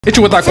Hit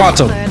you with that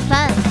quantum.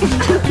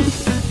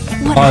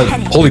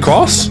 Holy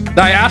Cross? Did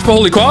I ask for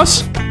Holy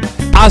Cross?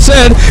 I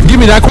said,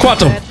 give me that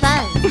quantum.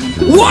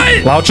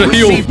 What? Loucha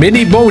heal.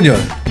 Mini Bonya.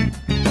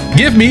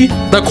 Give me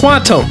the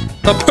quantum.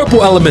 The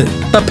purple element.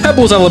 The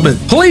pebbles element.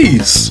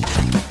 Please.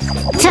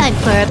 Time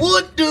for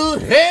What the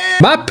hell?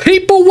 My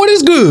people, what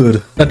is good?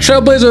 The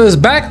Trailblazer is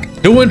back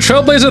doing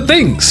Trailblazer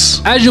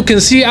things. As you can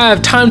see, I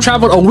have time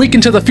traveled a week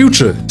into the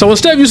future. So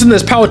instead of using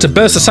this power to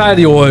better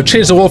society or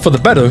change the world for the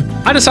better,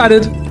 I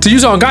decided to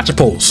use it on gacha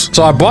pulls.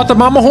 So I brought the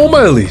mama home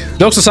early.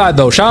 Jokes aside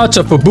though, shout out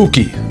to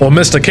Fubuki or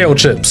Mr. Kale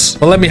Chips.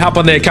 But let me hop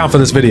on their account for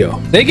this video.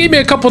 They gave me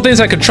a couple things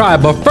I could try,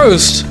 but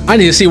first, I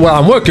need to see what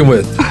I'm working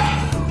with.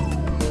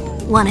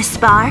 Wanna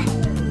spar?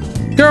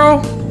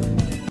 Girl,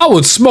 I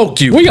would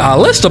smoke you. We got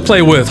a list to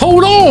play with.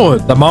 Hold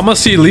on. The Mama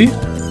Sealy.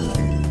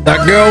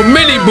 That girl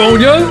Mini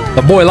Bonya.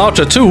 The boy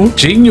Loucha too.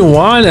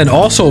 Genuine and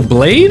also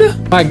Blade.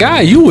 My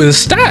guy, you is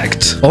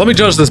stacked. Well, let me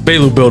judge this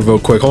Bailu build real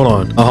quick. Hold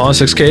on.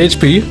 6k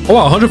HP. Oh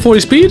wow, 140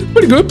 speed.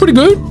 Pretty good, pretty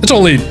good. It's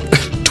only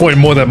 20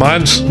 more than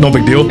mine. No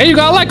big deal. Hey, you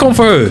got a like on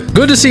for her.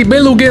 Good to see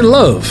Bailu getting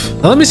love.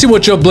 Now let me see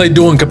what your Blade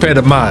doing compared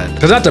to mine.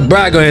 Cause not to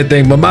brag or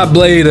anything, but my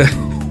Blade,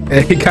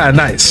 he kinda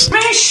nice.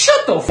 Man,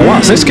 shut the f. Wow,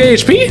 6k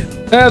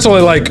HP? That's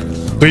only like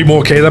 3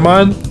 more K than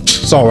mine.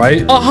 It's all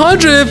right.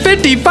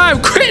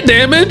 155 crit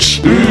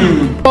damage.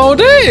 Oh,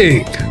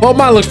 dang. Well,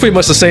 mine looks pretty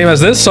much the same as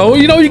this. So,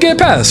 you know, you get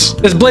past.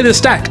 This Blade is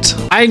stacked.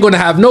 I ain't going to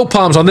have no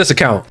problems on this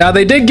account. Now,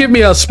 they did give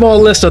me a small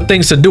list of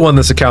things to do on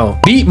this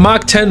account. Beat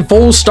Mach 10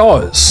 full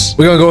stars.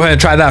 We're going to go ahead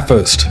and try that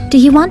first. Do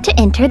you want to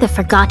enter the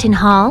Forgotten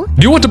Hall?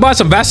 Do you want to buy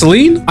some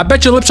Vaseline? I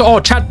bet your lips are all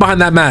chapped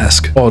behind that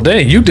mask. Oh,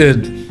 dang. You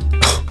did...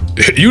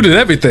 You did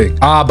everything.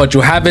 But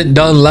you haven't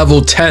done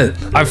level 10.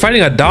 I'm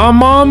fighting a Dom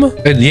Mom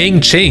and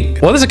Yang Ching.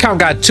 Well, this account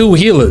got 2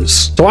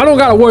 healers, so I don't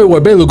gotta worry where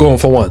Bailu going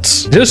for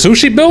once. Is this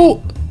Sushi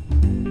built?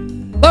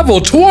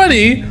 Level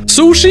 20?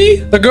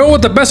 Sushi? The girl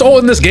with the best ult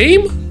in this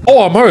game?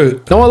 Oh, I'm hurt.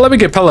 You know what? Let me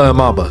get Pella and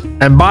Mama.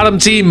 And bottom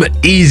team,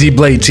 easy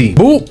Blade team.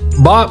 Boop,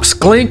 bop,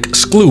 sklink,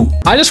 skloot.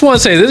 I just want to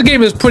say, this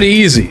game is pretty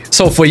easy.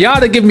 So for y'all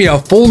to give me a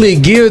fully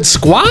geared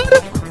squad?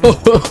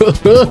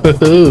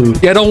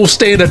 You don't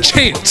stand a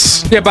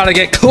chance. You're about to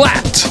get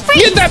clapped.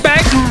 Get that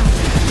back.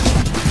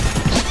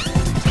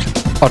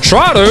 A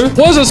trotter?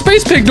 What's a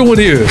space pig doing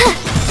here?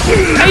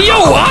 Hey, yo,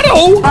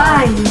 Otto!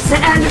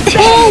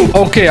 Oh,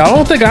 okay, I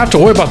don't think I have to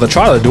worry about the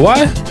trotter, do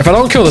I? If I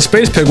don't kill the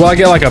space pig, will I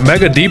get like a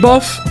mega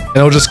debuff? And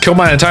it'll just kill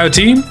my entire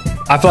team?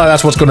 I feel like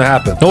that's what's gonna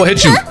happen. No, it'll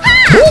hit you.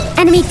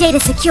 Enemy data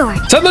secured.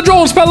 Send the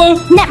drones, fella.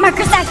 Net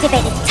markers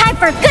activated. Time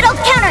for a good old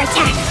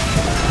counterattack.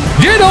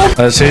 Get him.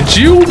 Let's hit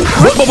you.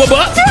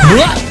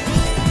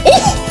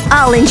 Oh.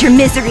 I'll end your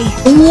misery.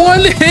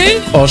 One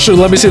hit. Oh, shoot,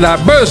 let me see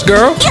that burst,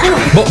 girl.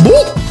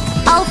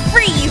 I'll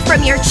free you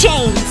from your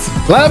chains.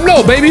 Let him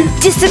know, baby.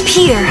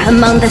 Disappear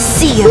among the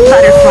sea of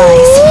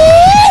butterflies.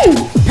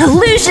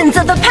 Illusions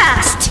of the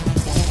past.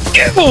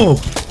 Get him.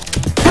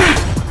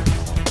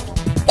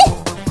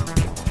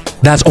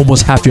 That's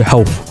almost half your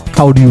health.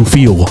 How do you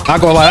feel? Not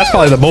gonna lie, that's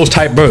probably the most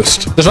hype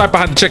burst. Just right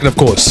behind the chicken, of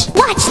course.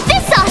 Watch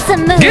this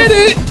awesome move. Get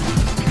it.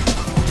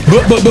 Yo, I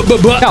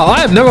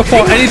have never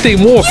fought anything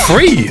more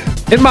free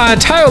in my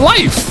entire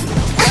life.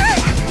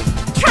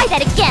 Try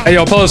that again. Hey,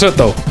 yo, Pella's hurt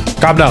though.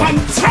 Calm down.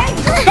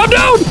 Calm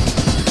down.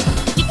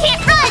 You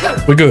can't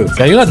run. We good.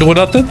 Yeah, you're not doing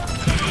nothing.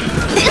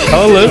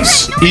 Pella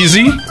lives.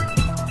 Easy.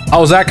 I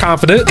was that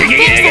confident.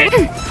 Need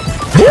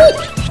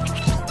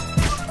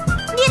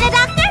a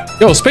doctor?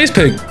 Yo, Space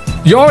Pig,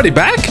 you already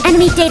back?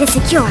 Enemy data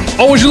secured.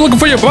 Oh, was you looking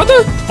for your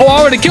brother? Oh, I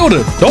already killed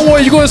him. Don't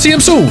worry, you're gonna see him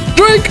soon.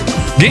 Drink.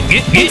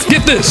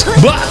 Get this.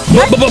 Blah,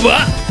 blah, blah, blah,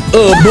 blah.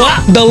 Blah,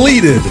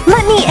 deleted.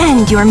 Let me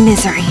end your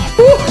misery.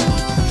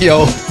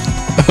 Yo,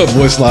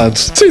 voice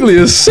lines.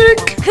 Celia is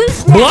sick.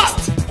 Who's Blah.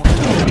 next?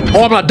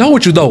 Oh, I'm not done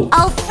with you though.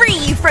 I'll free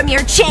you from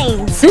your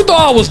chains. You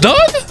thought I was done?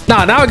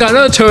 Nah, now I got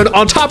another turn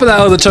on top of that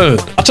other turn.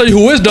 I'll tell you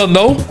who is done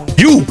though.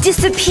 You.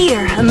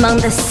 Disappear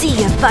among the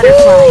sea of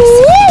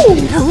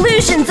butterflies.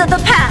 Illusions of the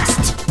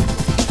past.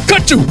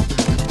 Cut you.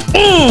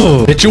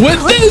 Hit you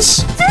with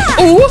this.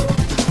 Ooh.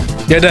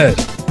 You're dead.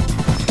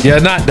 You're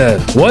not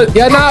dead. What?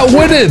 You're not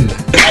winning.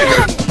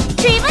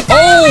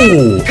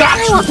 Oh.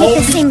 I won't make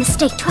the same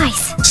mistake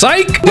twice.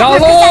 Psych. Y'all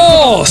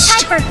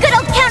lost. Time for a good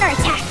old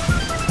counterattack.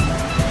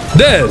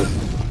 Dead.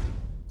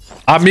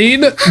 I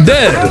mean,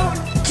 dead.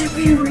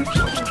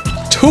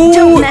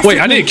 2. Wait,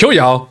 I didn't kill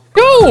y'all.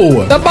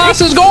 Yo, the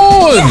boss is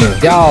gone.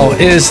 Yo,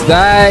 it's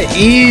that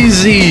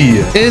easy.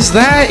 It's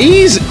that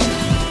easy.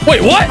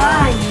 Wait, what?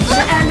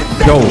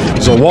 Yo,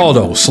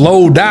 Zawaldo,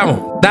 slow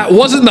down. That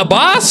wasn't the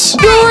boss?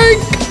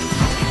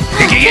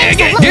 Get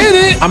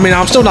it. I mean,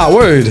 I'm still not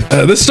worried.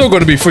 This is still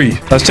going to be free.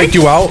 Let's take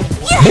you out.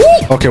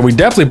 Okay, we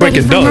definitely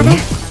breaking done.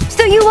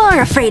 So you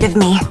are afraid of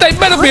me. They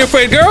better be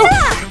afraid, girl.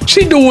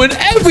 She doing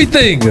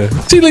everything.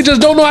 Celia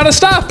just don't know how to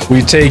stop.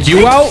 We take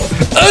you out.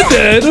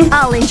 Dead.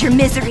 I'll end your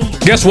misery.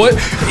 Guess what?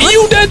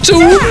 You dead too.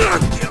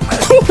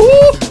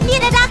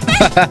 Need a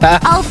doctor?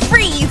 I'll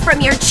free you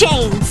from your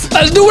chains.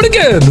 Let's do it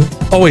again.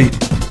 Oh wait,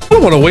 I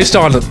don't want to waste it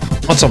on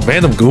some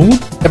random goon.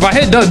 If I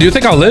hit done, do you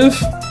think I'll live?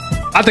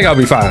 I think I'll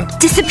be fine.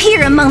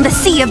 Disappear among the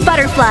sea of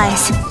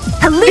butterflies.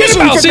 Illusions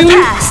out, of the Sealy.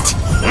 past.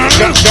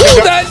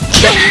 Do that.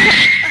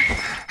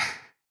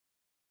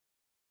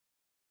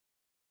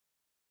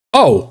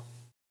 Oh.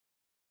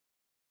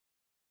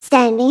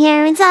 Standing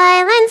here in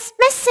silence,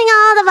 missing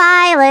all the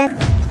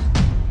violence.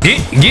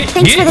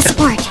 Thanks for the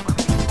support.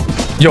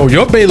 Yo,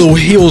 your Bailu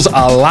heals a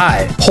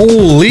lot.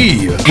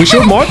 Holy. We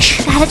should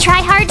march Gotta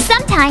try hard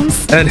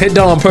sometimes. and hit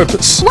down on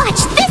purpose.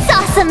 Watch this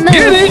awesome move.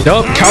 Get it?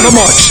 Yup, counter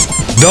march.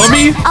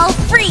 Dummy. I'll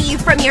free you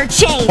from your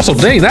chains. Also,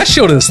 dang, that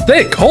shield is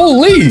thick.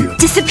 Holy.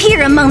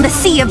 Disappear among the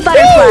sea of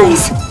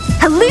butterflies.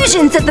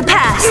 Illusions of the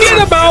past. Get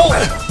him out.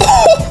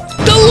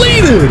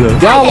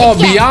 Deleted. Y'all are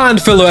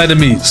beyond filler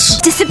enemies.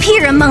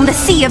 Disappear among the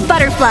sea of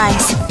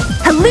butterflies.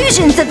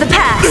 Illusions of the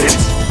past.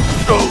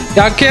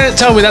 Y'all can't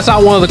tell me that's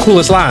not one of the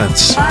coolest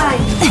lines.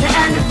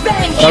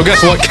 Now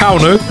guess what?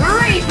 Counter.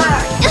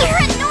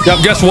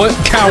 Yup, guess what?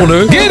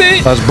 Counter. Get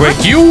it. Let's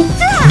break you.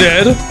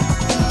 Dead.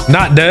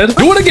 Not dead.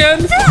 Do it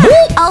again.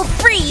 I'll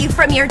free you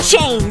from your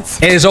chains.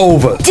 It's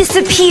over.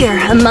 Disappear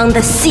among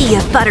the sea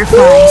of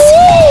butterflies.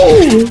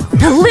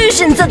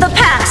 Illusions of the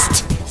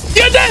past.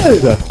 You're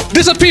dead.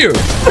 Disappear.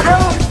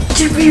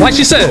 Like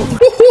she said.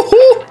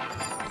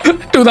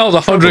 Dude, that was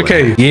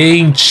 100K.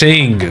 Yang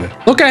Ching.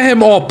 Look at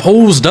him all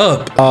posed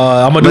up.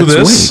 I'm gonna do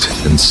this.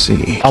 Wait and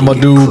see. I'm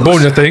gonna do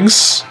Bonya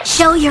things.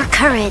 Show your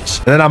courage.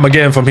 And then I'm gonna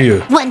get him from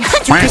here.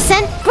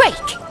 100% break.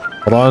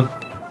 Hold on.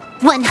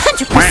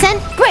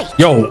 100% break.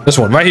 Yo, this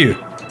one right here.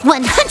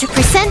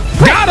 100%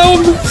 break. Got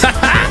him!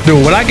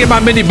 Dude, when I get my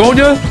mini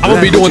Bonya, I'm gonna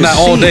be doing that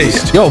all day.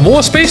 Yo,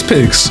 more space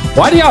pigs.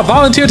 Why do y'all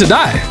volunteer to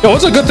die? Yo,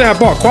 it's a good thing I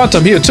brought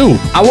Quantum here too.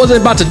 I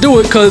wasn't about to do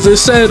it because it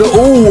said,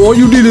 oh, all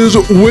you need is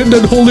wind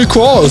and holy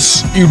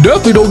cross. You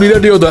definitely don't need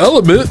any other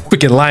element.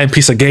 Freaking lying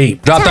piece of game.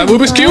 Drop that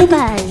Rubik's Cube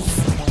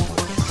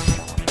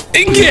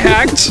and get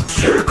hacked.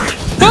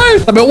 Hey,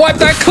 let me wipe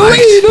that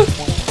clean.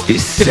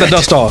 Get the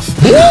dust off.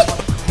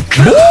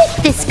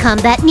 This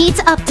combat needs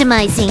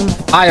optimizing.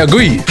 I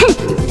agree.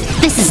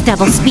 This is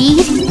double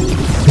speed.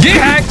 Get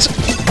hacked.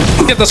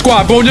 Get the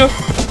squad, Bonya.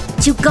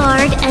 To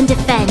guard and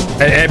defend.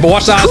 Hey, but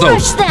watch the eyes though.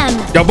 Crush them.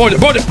 Yo,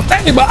 Bonya.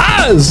 Hey, my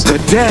eyes. The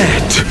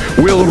dead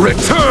will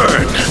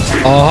return.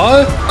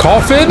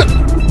 Coffin.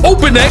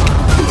 Open neck.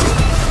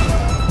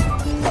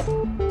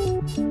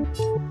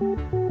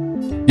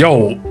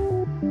 Yo,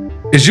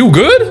 is you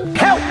good?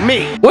 Help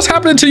me! What's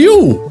happening to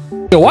you?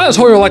 Yo, why does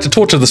Hoyo like to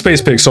torture the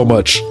space pig so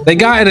much? They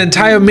got an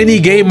entire mini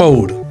game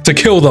mode to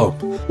kill them.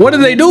 What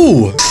did they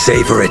do?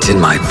 Savor it in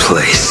my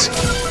place.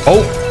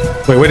 Oh,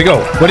 wait, where'd he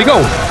go? Where'd he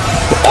go?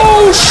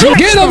 Oh, shit!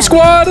 Get him,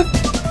 squad!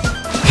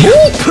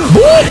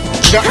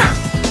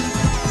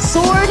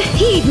 Sword,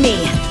 heed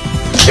me.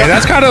 Yeah,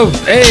 that's kind of,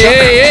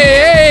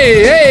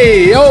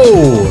 hey,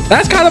 yo,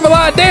 that's kind of a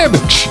lot of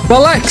damage.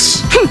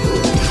 Relax.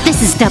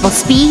 This is double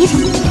speed.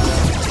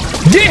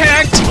 Get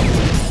hacked.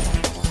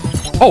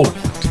 Oh,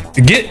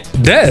 get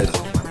dead.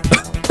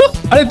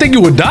 I didn't think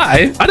you would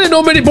die. I didn't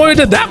know Mini Boy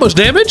did that much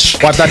damage.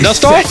 Wipe that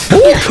dust off.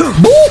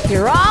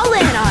 You're all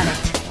in on it.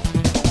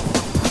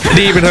 Did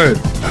it even hurt?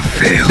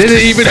 Did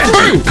it even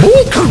hurt?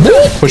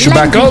 Push you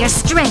back Lending up. your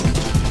strength.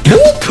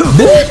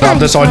 Drop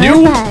this on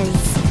you.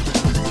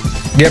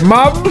 Get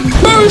my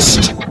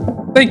burst.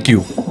 Thank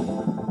you.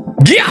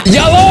 Yeah,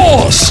 you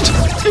lost.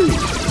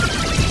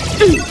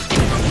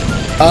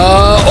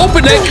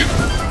 Open it.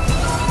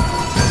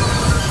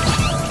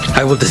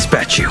 I will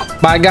dispatch you.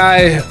 My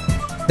guy,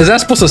 is that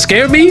supposed to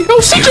scare me? Go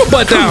sit your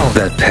butt down.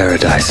 That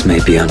paradise may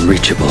be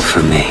unreachable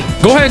for me.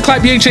 Go ahead and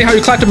clap Yang Chain how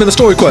you clapped him in the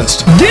story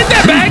quest. Get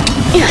that back.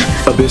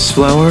 Abyss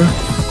flower,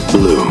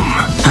 bloom.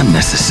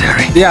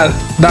 Unnecessary. Yeah,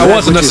 that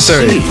wasn't which is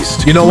necessary.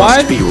 seized You know why?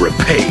 must be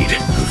repaid.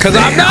 Because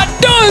I'm not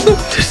done.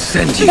 To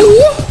send you.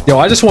 Yo,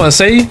 I just want to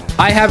say,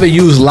 I haven't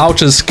used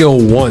Laucha's skill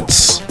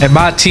once, and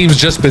my team's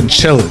just been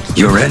chilling.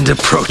 Your end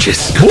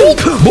approaches.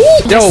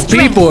 Yo,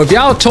 people, if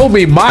y'all told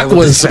me I Mach will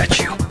was dispatch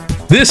you.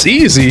 this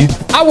easy,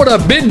 I would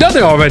have been done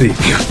it already.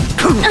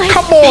 Come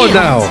on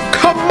now.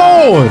 Come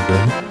on.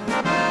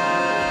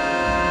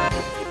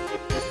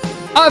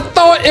 I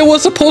thought it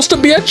was supposed to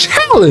be a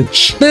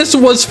challenge. This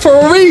was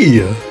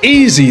free.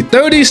 Easy,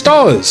 30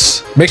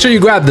 stars. Make sure you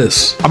grab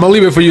this. I'm gonna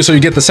leave it for you so you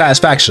get the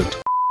satisfaction.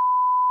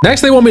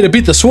 Next, they want me to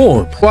beat the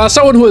Swarm. Well, as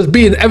someone who has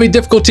beaten every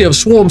difficulty of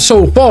Swarm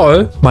so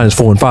far, minus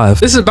 4 and 5,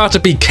 this is about to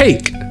be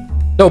cake.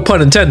 No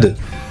pun intended.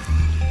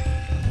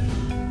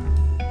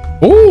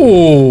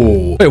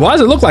 Ooh. Wait, why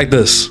does it look like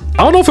this?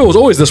 I don't know if it was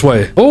always this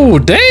way. Oh,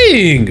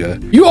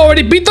 dang. You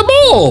already beat them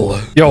all.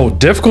 Yo,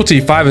 difficulty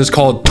 5 is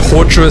called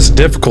Torturous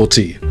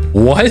Difficulty.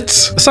 What?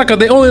 Sucker,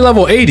 they only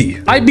level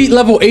 80. I beat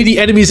level 80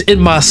 enemies in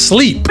my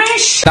sleep.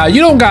 Now,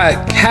 you don't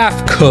got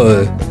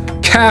Kafka.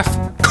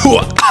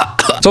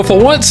 So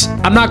for once,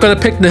 I'm not gonna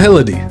pick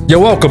Nihility.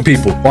 You're welcome,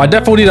 people. Well, I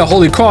definitely need a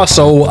Holy Cross,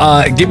 so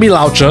give me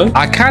Laucha.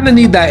 I kind of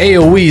need that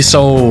AoE,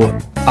 so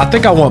I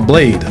think I want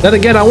Blade. Then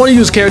again, I want to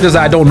use characters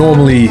that I don't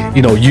normally,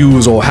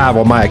 use or have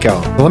on my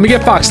account. So let me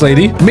get Fox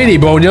Lady, Mini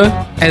Bonya,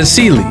 and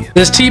Sealy.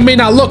 This team may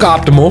not look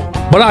optimal,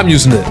 but I'm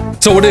using it.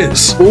 So it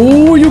is.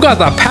 Ooh, you got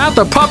the path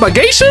of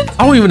propagation?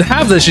 I don't even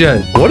have this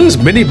yet. What is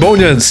Mini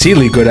Bonya and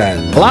Sealy good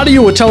at? A lot of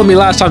you were telling me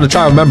last time to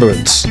try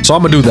Remembrance, so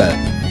I'm gonna do that.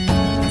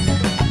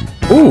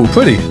 Ooh,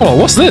 pretty. Oh,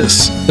 what's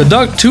this?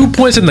 Deduct 2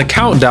 points in the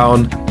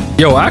countdown.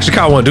 Yo, I actually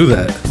kind of want to do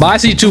that. But I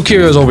see 2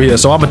 curios over here,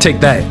 so I'm gonna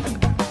take that.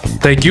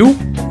 Thank you.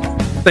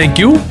 Thank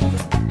you.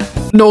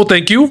 No,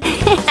 thank you.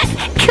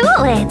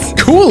 Cool it.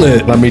 Cool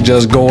it. Let me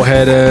just go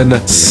ahead and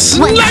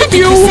snipe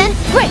you.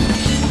 100% break.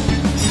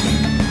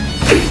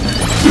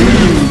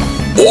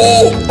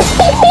 Oh!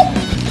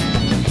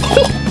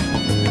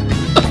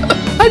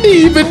 I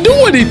didn't even do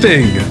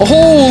anything.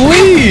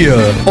 Holy.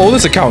 Oh,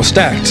 this account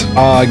stacked.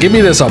 Give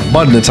me this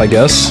abundance, I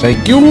guess.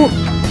 Thank you.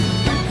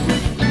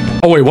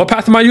 Oh, wait, what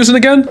path am I using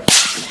again?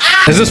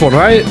 Is this one,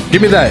 right?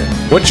 Give me that.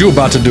 What you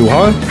about to do,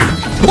 huh?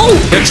 Oh,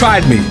 they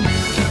tried me.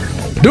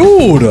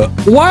 Dude,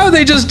 why are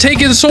they just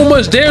taking so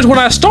much damage when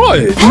I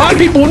started? My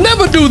people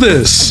never do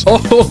this. Oh,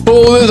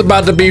 this is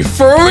about to be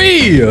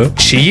free.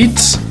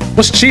 Cheats?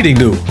 What's cheating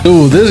do?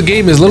 Dude, this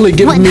game is literally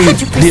giving me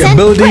the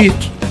ability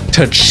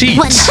to cheat.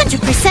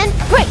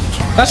 100% break.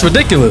 That's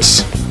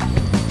ridiculous.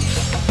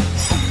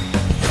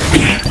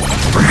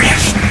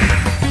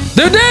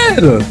 They're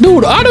dead!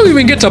 Dude, I don't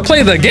even get to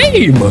play the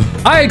game.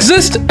 I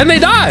exist and they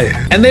die.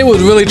 And they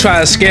would really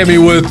try to scare me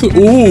with,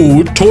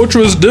 ooh,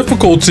 torturous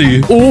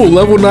difficulty. Ooh,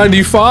 level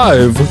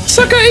 95.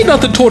 Sucker, ain't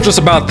nothing torturous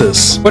about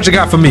this. What you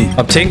got for me?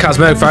 Obtain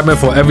cosmetic fragment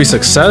for every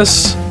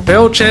success.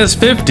 Fail chance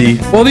 50.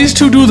 Well, these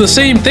two do the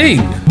same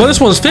thing, but this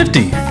one's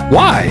 50.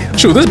 Why?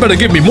 Shoot, this better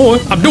give me more.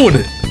 I'm doing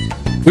it.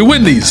 We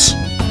win these.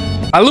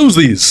 I lose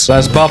these.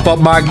 Let's buff up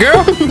my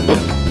girl.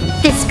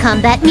 This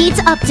combat needs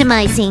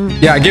optimizing.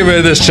 Yeah, get rid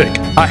of this chick.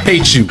 I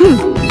hate you.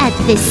 At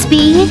this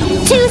speed,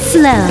 too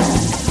slow.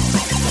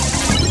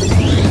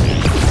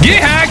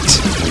 Get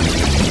hacked!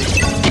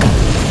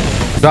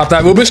 Drop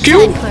that Rubik's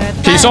Cube.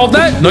 Can you solve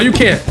that? No, you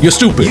can't. You're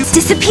stupid.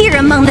 Disappear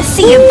among the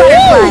sea of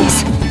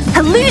butterflies.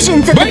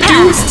 Illusions of the Thank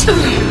you. past.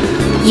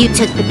 You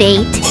took the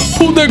bait.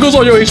 Oh, there goes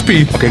all your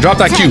HP. Okay, drop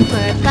that Time cube. for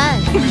a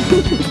buzz.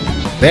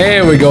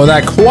 There we go.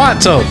 That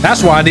quantum.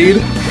 That's what I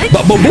need.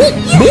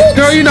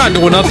 Girl, you're not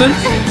doing nothing.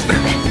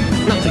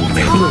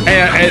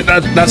 Hey,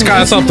 that's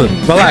kind of something.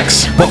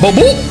 Relax.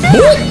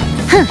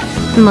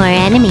 More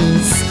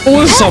enemies.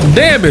 Oh, it's some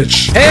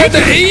damage. And no.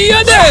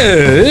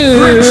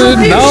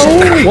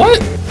 What?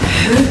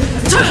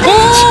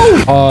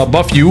 Oh.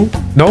 Buff you.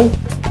 No.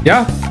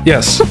 Yeah.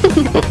 Yes.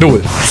 Do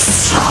it.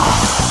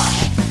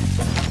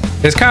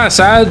 It's kind of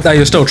sad that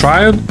you're still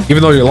trying,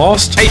 even though you're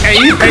lost.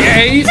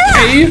 Hey.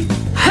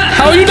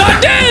 How are you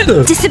not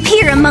dead?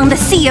 Disappear among the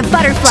sea of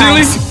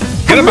butterflies.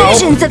 Sealy, get him out.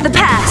 Illusions of the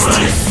past.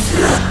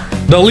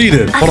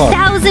 Deleted. A Hold on.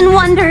 thousand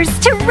wonders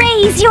to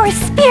raise your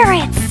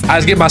spirits. I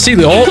just get my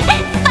Sealy. Oh,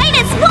 Fight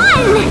as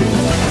one.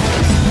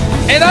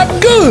 and I'm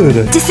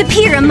good.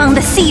 Disappear among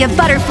the sea of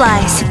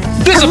butterflies.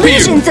 Disappear.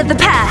 Illusions of the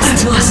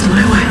past.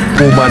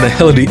 Oh, my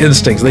nihility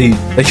instincts. They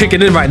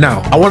kicking in right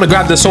now. I want to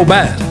grab this so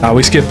bad. Nah,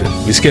 we skip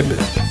it.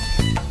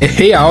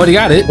 Hey, I already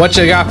got it. What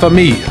you got for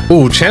me?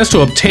 Ooh, chance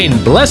to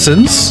obtain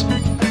blessings.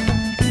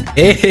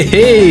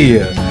 Hey.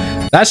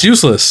 That's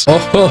useless.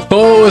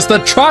 Oh, it's the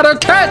Trotter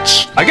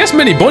catch. I guess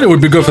Mini Bonya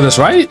would be good for this,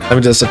 right? Let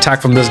me just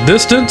attack from this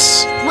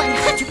distance.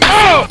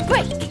 100%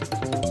 break.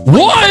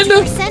 One.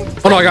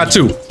 Oh no, I got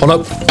 2. Hold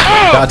up.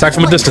 Gotta attack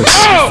from a distance.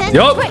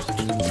 Yup.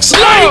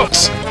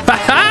 Sniped.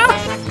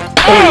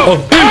 Oh,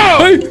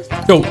 hey.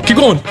 Yo, keep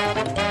going.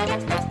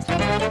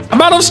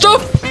 I'm out of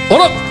stuff.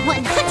 Hold up.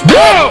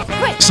 100%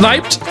 break.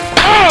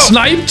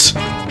 Sniped.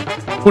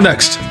 Who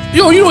next?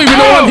 Yo, you don't even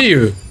know I'm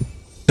here.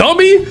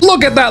 Dummy,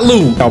 look at that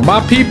loot. Now,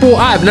 my people,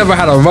 I've never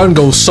had a run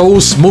go so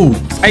smooth.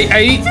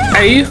 Hey.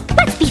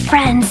 Let's be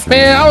friends.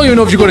 Man, I don't even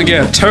know if you're gonna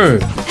get a turn.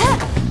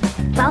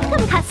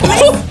 Welcome,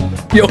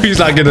 customers. Yo, he's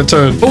not getting a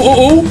turn.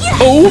 Oh.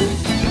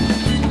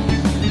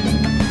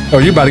 Oh,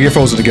 you about to get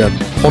frozen again.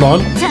 Hold on.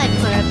 Time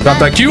for a Drop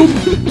that cube.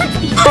 Let's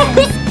be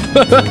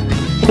friends.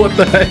 What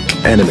the heck?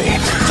 Enemy.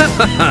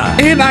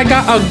 And I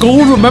got a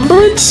gold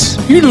remembrance?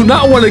 You do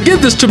not want to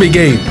give this to me,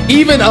 game.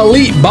 Even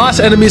elite boss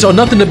enemies are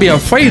nothing to be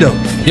afraid of.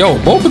 Yo,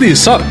 both of these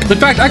suck. In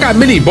fact, I got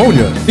Mini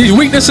Bonya. These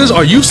weaknesses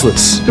are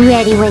useless.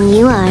 Ready when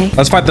you are.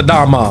 Let's fight the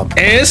Dom Mom.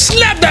 And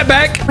snap that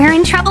back. We're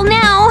in trouble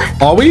now.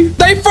 Are we?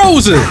 They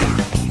frozen.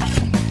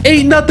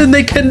 Ain't nothing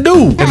they can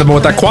do. Hit them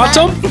with that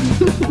quantum.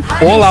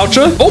 All out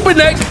ya. Open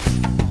neck.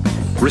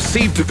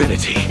 Receive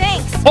divinity.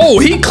 Thanks. Oh,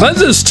 he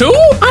cleanses too?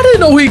 I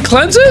didn't know he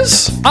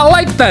cleanses. I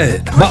like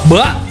that.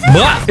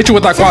 Hit you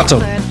with that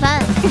quantum.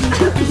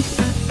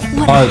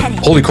 What a headache.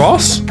 Holy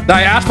Cross? Did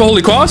I ask for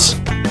Holy Cross?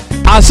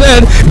 I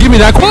said, give me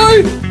that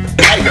coin.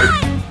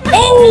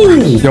 Oh!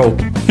 Yo.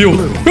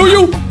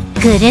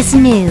 Good as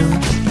new.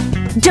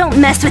 Don't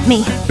mess with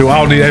me. Dude, I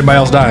don't need anybody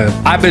else dying.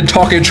 I've been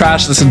talking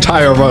trash this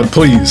entire run,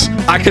 please.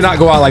 I cannot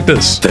go out like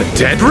this. The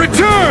dead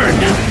return.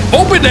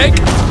 Open neck.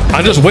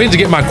 I'm just waiting to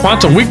get my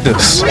quantum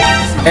weakness.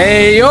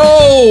 Hey,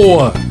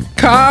 yo!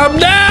 Calm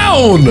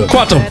down!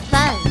 Quantum.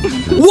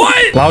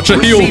 What?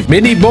 Loucha heal.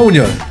 Mini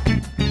Bonya.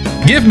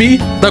 Give me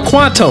the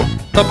quantum.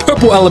 The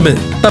purple element.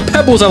 The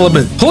pebbles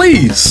element.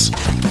 Please.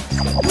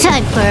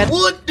 Time for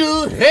What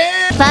the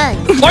hell?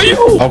 fun. Are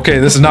you? Okay,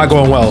 this is not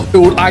going well.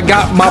 Dude, I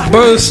got my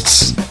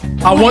bursts.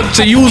 I want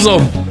to use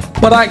them,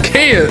 but I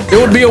can't. It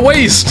would be a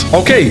waste.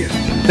 Okay,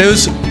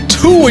 there's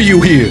 2 of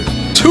you here.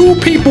 2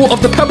 people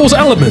of the Pebbles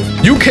element.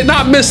 You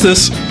cannot miss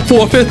this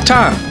for a 5th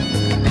time.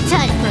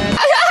 Time for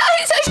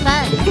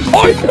fun.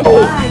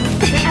 Oh,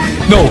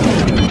 no.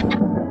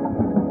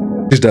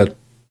 He's dead.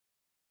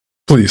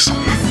 Please.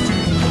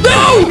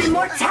 No!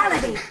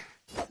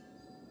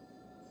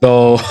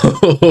 No.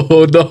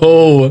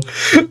 No.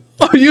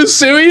 Are you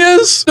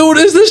serious? Dude,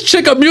 is this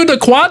chick immune to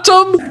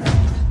quantum?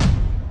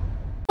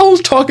 I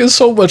was talking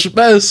so much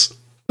mess.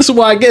 This is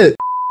what I get.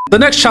 The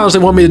next challenge they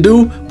want me to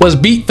do was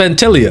beat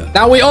Fantilia.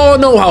 Now, we all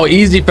know how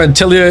easy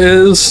Fantilia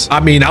is. I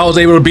mean, I was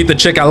able to beat the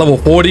chick at level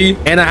 40,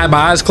 and I had my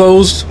eyes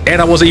closed,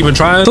 and I wasn't even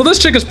trying. So this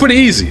chick is pretty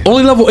easy.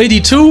 Only level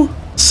 82?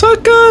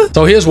 Sucker.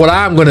 So here's what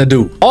I'm gonna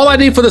do. All I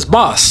need for this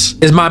boss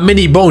is my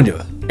mini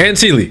Bonya and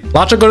Sealy.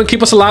 Lacha gonna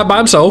keep us alive by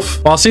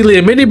himself, while Sealy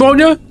and mini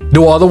Bonya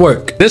do all the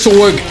work. This will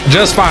work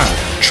just fine.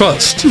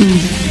 Trust.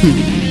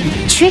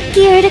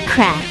 Trickier to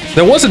crack.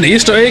 There was an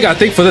Easter egg, I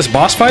think, for this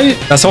boss fight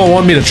that someone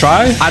wanted me to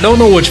try. I don't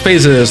know which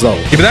phase it is, though.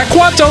 Give me that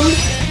quantum.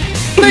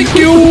 Thank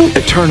you.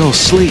 Eternal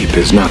sleep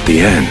is not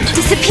the end.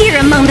 Disappear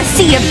among the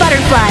sea of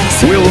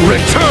butterflies. Will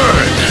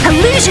return.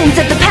 Illusions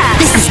of the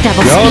past. This is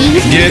double Yup.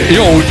 speed. Yeah,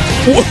 yo.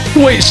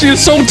 Wait, she is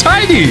so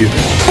tiny.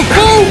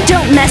 Oh.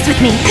 Don't mess with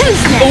me.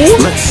 Who's next?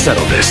 Let's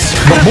settle this.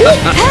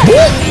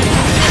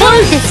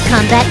 This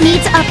combat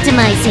needs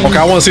optimizing. Okay,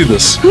 I want to see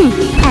this.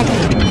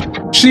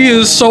 Add She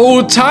is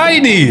so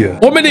tiny.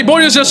 One mini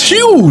Bonya is just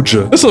huge.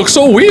 This looks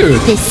so weird.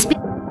 this speed.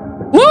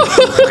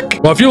 Look.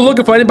 Well, if you're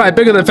looking for anybody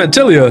bigger than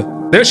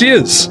Fantilia, there she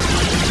is.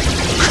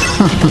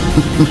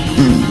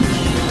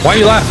 Why are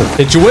you laughing?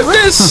 Did you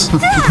witness?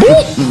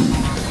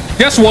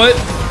 Guess what?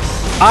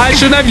 I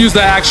shouldn't have used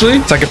that,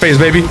 actually. Second phase,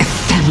 baby.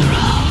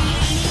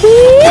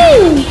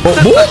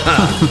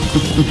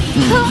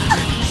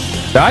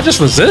 Did I just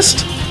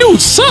resist? You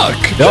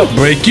suck. Yup,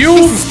 break you.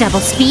 This is double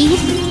speed.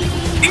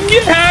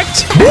 Get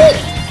hacked.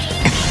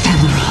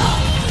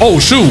 Oh,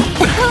 shoot.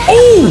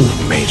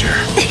 Oh. Major.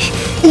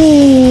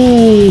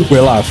 Ooh.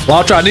 We're alive.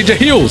 Lacha, I need your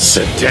heals.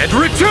 The dead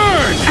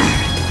return.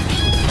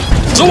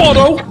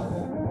 Zuono.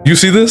 You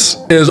see this?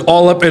 It is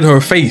all up in her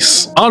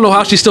face. I don't know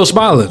how she's still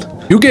smiling.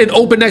 You get an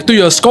open neck through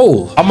your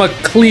skull. I'm gonna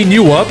clean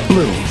you up.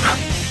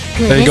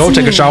 There you go,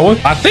 take a shower.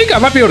 I think I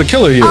might be able to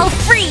kill her here. I'll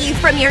free you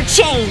from your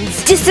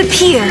chains.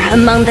 Disappear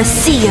among the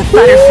sea of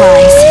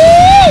butterflies.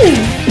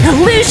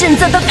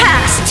 Illusions of the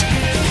past.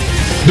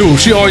 Dude,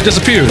 she already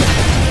disappeared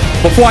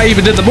before I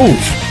even did the move.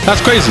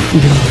 That's crazy.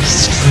 Your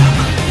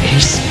struggle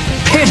is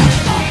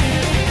pitiful.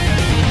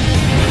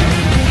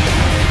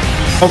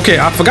 Okay,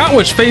 I forgot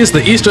which phase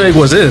the Easter egg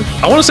was in.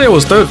 I want to say it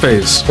was 3rd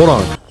phase. Hold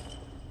on.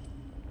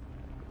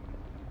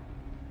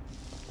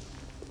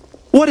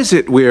 What is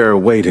it we're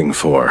waiting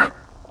for?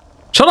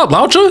 Shut up,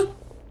 Lacha.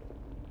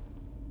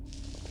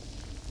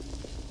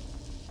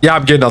 Yeah,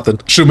 I'm getting nothing.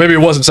 Shoot, maybe it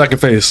wasn't 2nd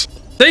phase.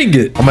 Dang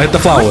it. I'm gonna hit the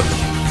flower.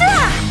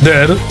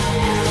 Dead.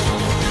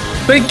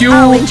 Thank you.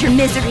 I'll enter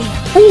misery.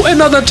 Ooh,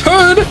 another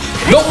turn.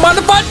 Don't mind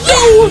if I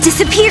do.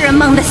 Disappear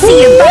among the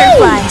sea of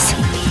butterflies.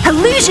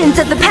 Illusions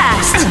of the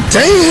past.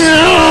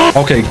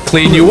 Okay,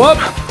 clean you up.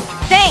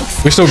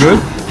 Thanks. We still good?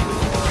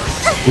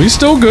 We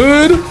still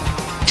good.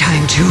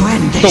 Time to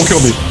end this. Don't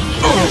kill me.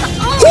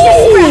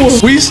 Ooh,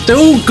 we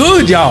still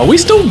good, y'all. We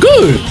still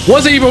good.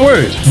 Wasn't even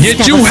worried.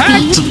 Get you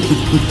hacked.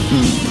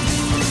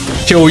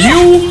 Kill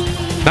you.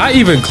 Not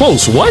even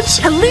close. What?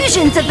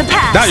 Illusions of the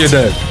past. Now you're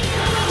dead.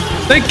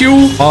 Thank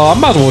you. I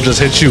might as well just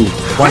hit you.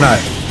 Why not?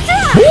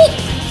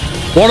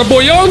 Water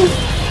boy young.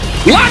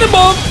 Light him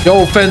up.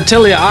 Yo,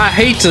 Fantilia, I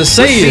hate to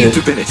say Receive it.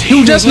 divinity.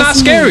 You just not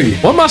scary.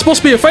 What am I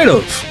supposed to be afraid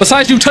of?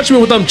 Besides you touching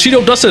me with them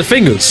Cheeto dusted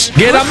fingers.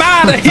 Get him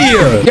out of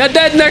here. You're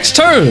dead next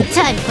turn.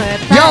 Time for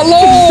Y'all fun.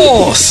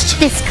 lost.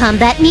 This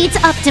combat needs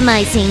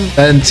optimizing.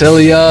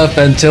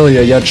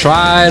 Fantilia, you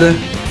tried.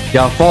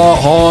 You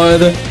fought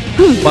hard.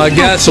 But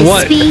guess At this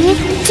what? Speed,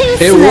 too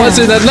It slow.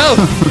 wasn't enough.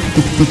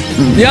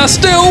 You're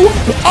still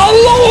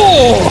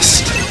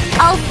lost.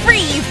 I'll free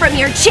you from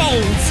your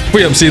chains.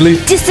 Free him, Sealy.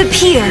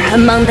 Disappear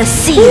among the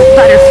sea of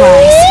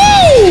butterflies.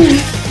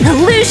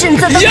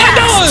 Illusions of the You're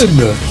past.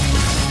 done.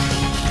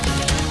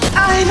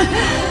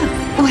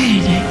 I'm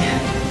waiting.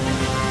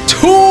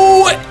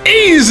 Too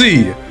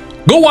easy.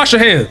 Go wash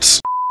your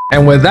hands.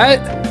 And with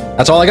that,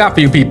 that's all I got for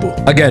you people.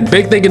 Again,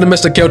 big thank you to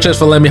Mr. Killchest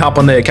for letting me hop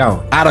on their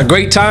account. I had a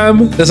great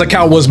time. This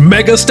account was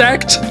mega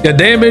stacked. Your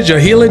damage, your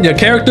healing, your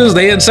characters,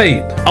 they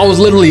insane. I was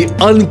literally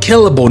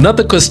unkillable.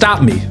 Nothing could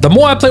stop me. The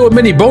more I play with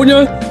Mini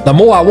Bonya, the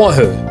more I want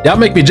her. Y'all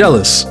make me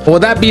jealous. But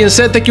with that being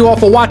said, thank you all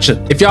for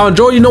watching. If y'all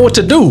enjoy, you know what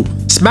to do.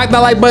 Smack that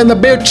like button in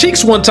the bare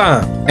cheeks one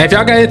time. And if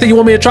y'all got anything you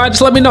want me to try, just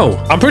let me know.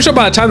 I'm pretty sure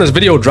by the time this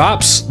video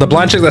drops, the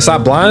blind chick that's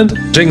not blind,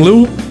 Jing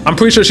Lu, I'm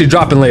pretty sure she's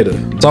dropping later.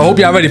 So I hope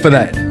y'all ready for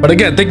that. But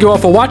again, thank you all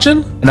for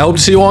watching, and I hope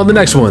to see you all in the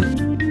next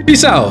one.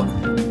 Peace out.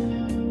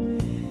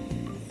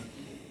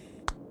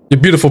 You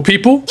beautiful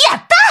people. Yeah,